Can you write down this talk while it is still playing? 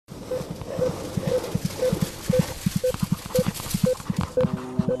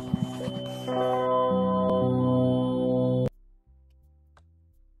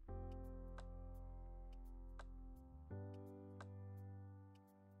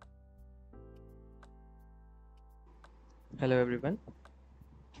Hello everyone.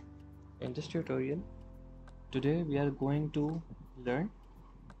 In this tutorial, today we are going to learn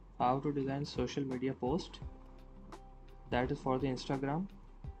how to design social media post that is for the Instagram.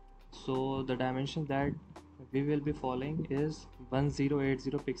 So the dimension that we will be following is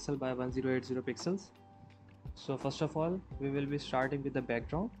 1080 pixel by 1080 pixels. So first of all, we will be starting with the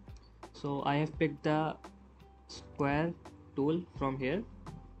background. So I have picked the square tool from here,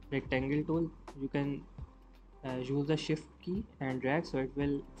 rectangle tool. You can use the shift key and drag so it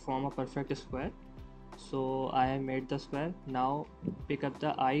will form a perfect square. So I have made the square. Now pick up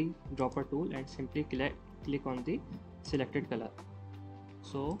the eyedropper tool and simply click on the selected color.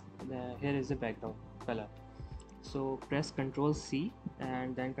 So here is the background color. So press Ctrl C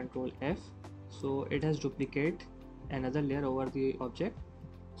and then Ctrl F. So it has duplicate another layer over the object.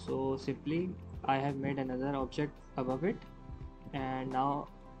 So simply I have made another object above it, and now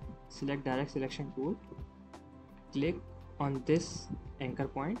select direct selection tool, click on this anchor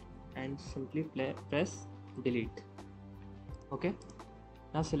point and simply press delete. Okay,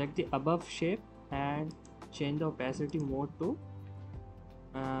 now select the above shape and change the opacity mode to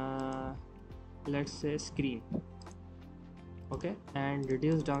let's say screen. Okay, and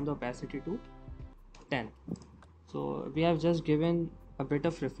reduce down the opacity to 10. So we have just given a bit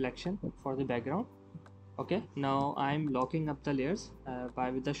of reflection for the background. Okay, now I'm locking up the layers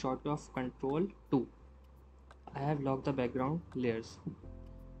by with the shortcut of Ctrl 2. I have locked the background layers.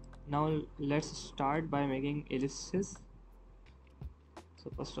 Now let's start by making ellipses.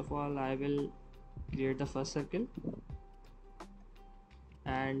 So first of all, I will create the first circle,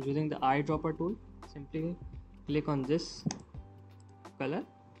 and using the eyedropper tool, simply click on this color.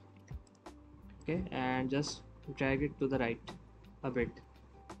 Okay, and just drag it to the right a bit.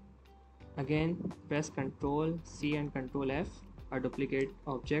 Again, press Ctrl C and Ctrl F. A duplicate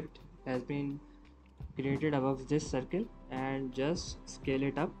object has been created above this circle, and just scale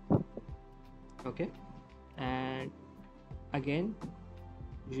it up. Okay, and again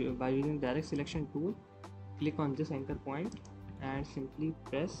by using direct selection tool, click on this anchor point and simply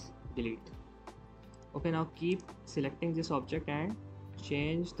press delete. Okay, now keep selecting this object and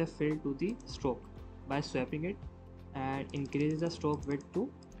change the fill to the stroke by swapping it, and increase the stroke width to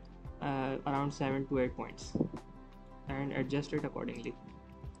around 7 to 8 points and adjust it accordingly.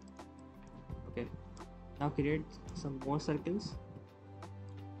 Okay, now create some more circles.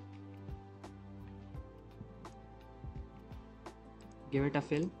 Give it a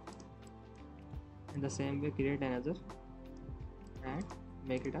fill. In the same way, create another and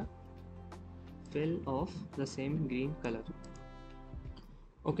make it a fill of the same green color.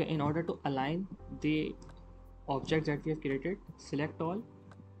 Okay, in order to align the object that we have created, select all,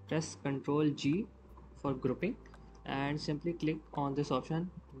 press Ctrl G for grouping, and simply click on this option,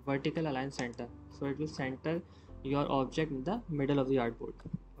 vertical align center. So it will center your object in the middle of the artboard.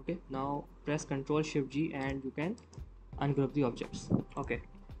 Okay, now press Ctrl Shift G and you can ungroup the objects. Okay,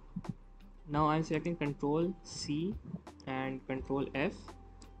 now I'm selecting Ctrl C and Ctrl F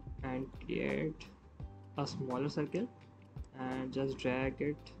and create a smaller circle and just drag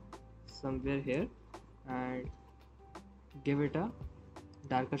it somewhere here and give it a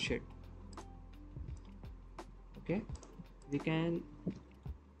darker shade. Okay, we can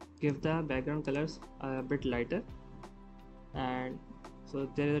give the background colors a bit lighter, and so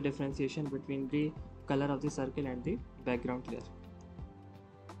there is a differentiation between the color of the circle and the background layer.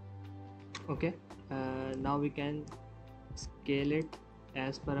 Okay, now we can scale it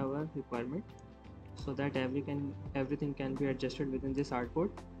as per our requirement so that everything can be adjusted within this artboard.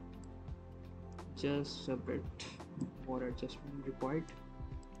 Just a bit more adjustment required.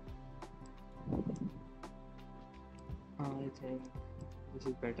 I think this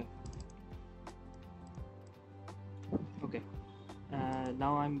is better. Okay,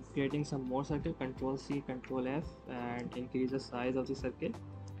 now I'm creating some more circle. Ctrl C, Ctrl F, and increase the size of the circle.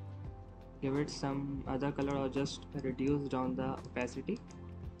 Give it some other color or just reduce down the opacity.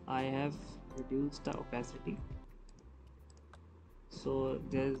 I have reduced the opacity. So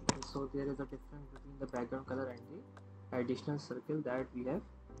there is a difference between the background color and the additional circle that we have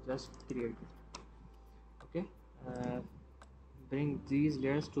just created. Okay, bring these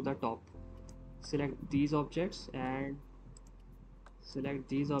layers to the top. Select these objects and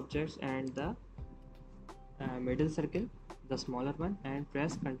the middle circle, the smaller one, and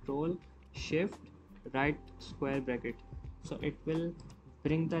press Ctrl Shift right square bracket. So it will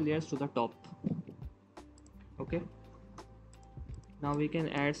bring the layers to the top. Okay, now we can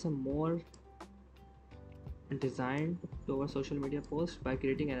add some more design to our social media post by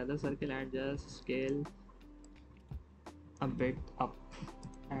creating another circle and just scale a bit up,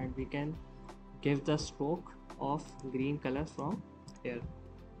 and we can give the stroke of green color from here.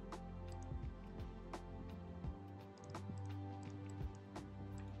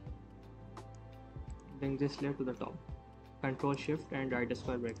 Bring this layer to the top. Control Shift and right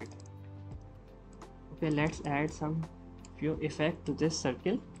square bracket. Okay, let's add some few effect to this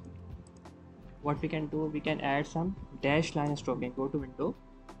circle. What we can do, we can add some dash line stroking. Go to Window,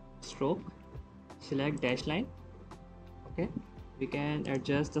 Stroke, select dash line. Okay, we can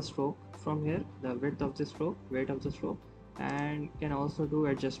adjust the stroke from here, the width of the stroke, weight of the stroke, and can also do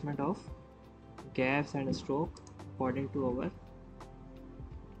adjustment of gaps and stroke according to our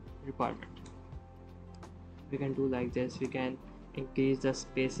requirement. We can do like this. We can increase the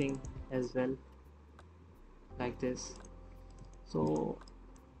spacing as well, like this. So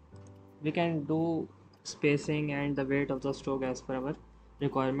we can do spacing and the weight of the stroke as per our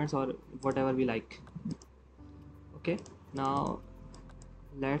requirements or whatever we like. Okay, now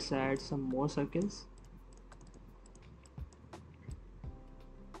let's add some more circles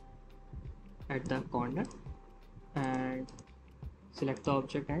at the corner, and select the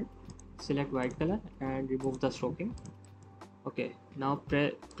object and select white color and remove the stroking. Okay, now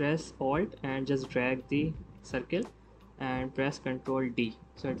press Alt and just drag the circle and press Ctrl D,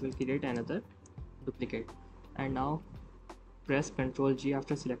 so it will create another duplicate. And now press Ctrl G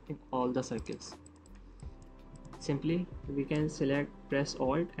after selecting all the circles. Simply we can press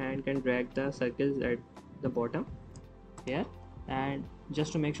Alt and can drag the circles at the bottom here, and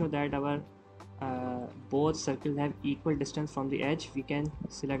just to make sure that our both circles have equal distance from the edge, we can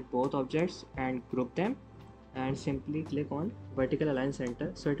select both objects and group them and simply click on vertical align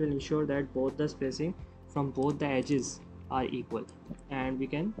center, so it will ensure that both the spacing from both the edges are equal, and we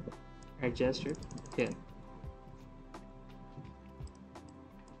can adjust it here.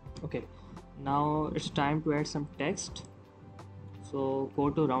 Okay, now it's time to add some text. So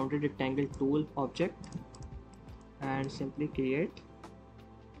go to rounded rectangle tool object and simply create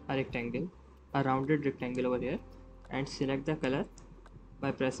a rounded rectangle over here, and select the color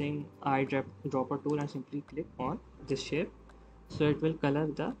by pressing eyedropper tool and simply click on this shape, so it will color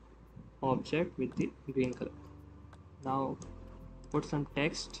the object with the green color. Now put some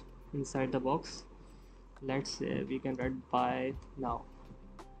text inside the box. Let's say we can write buy now,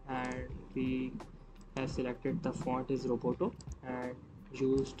 and we have selected the font is Roboto and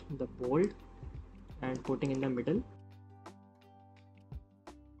used the bold and putting in the middle.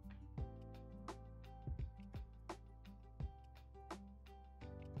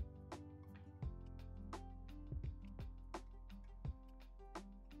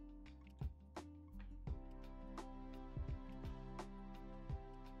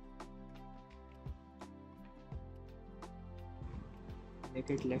 Make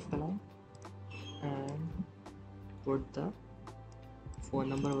it left align and put the phone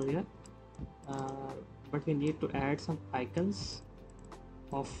number over here, but we need to add some icons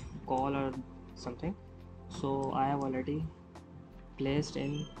of call or something, so I have already placed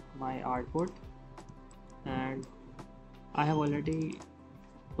in my artboard, and I have already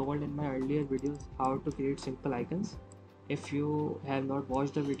told in my earlier videos how to create simple icons. If you have not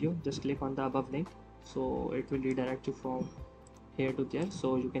watched the video, just click on the above link, so it will redirect you from here to there,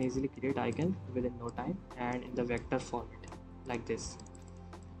 so you can easily create icons within no time and in the vector format like this.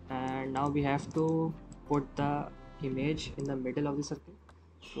 And now we have to put the image in the middle of the circle,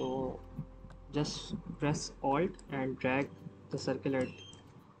 so just press Alt and drag the circle at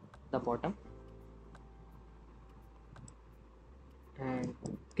the bottom and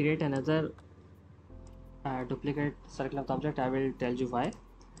create another duplicate circle of the object. I will tell you why.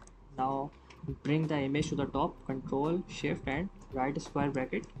 Now bring the image to the top, Control Shift and right square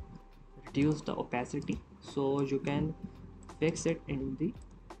bracket, reduce the opacity so you can fix it in the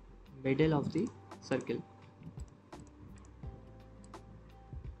middle of the circle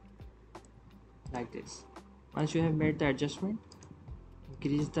like this. Once you have made the adjustment,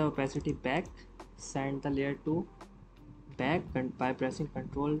 increase the opacity back, send the layer to back by pressing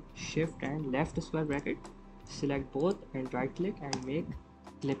Control Shift and left square bracket, select both and right click and make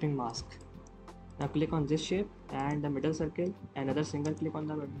clipping mask. Now click on this shape and the middle circle, another single click on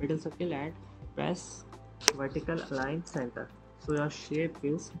the middle circle and press vertical align center, so your shape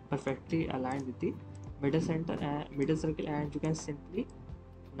is perfectly aligned with the middle circle, and you can simply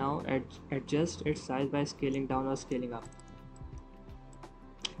now adjust its size by scaling down or scaling up.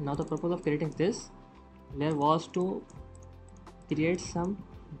 Now the purpose of creating this layer was to create some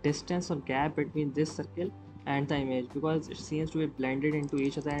distance or gap between this circle and the image, because it seems to be blended into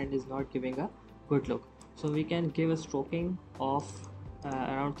each other and is not giving a good look. So we can give a stroking of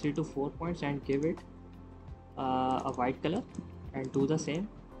around 3 to 4 points and give it a white color, and do the same.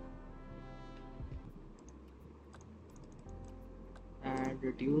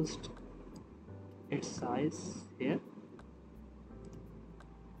 and reduced its size here,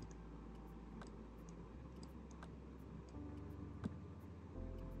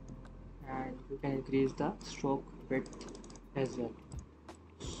 and you can increase the stroke width as well.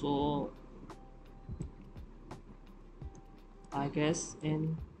 So I guess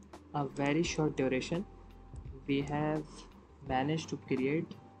in a very short duration we have managed to create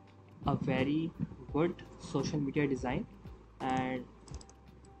a very good social media design, and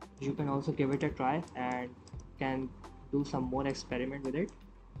you can also give it a try and can do some more experiment with it,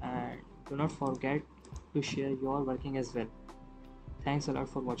 and do not forget to share your working as well. Thanks a lot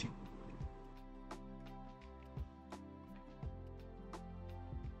for watching.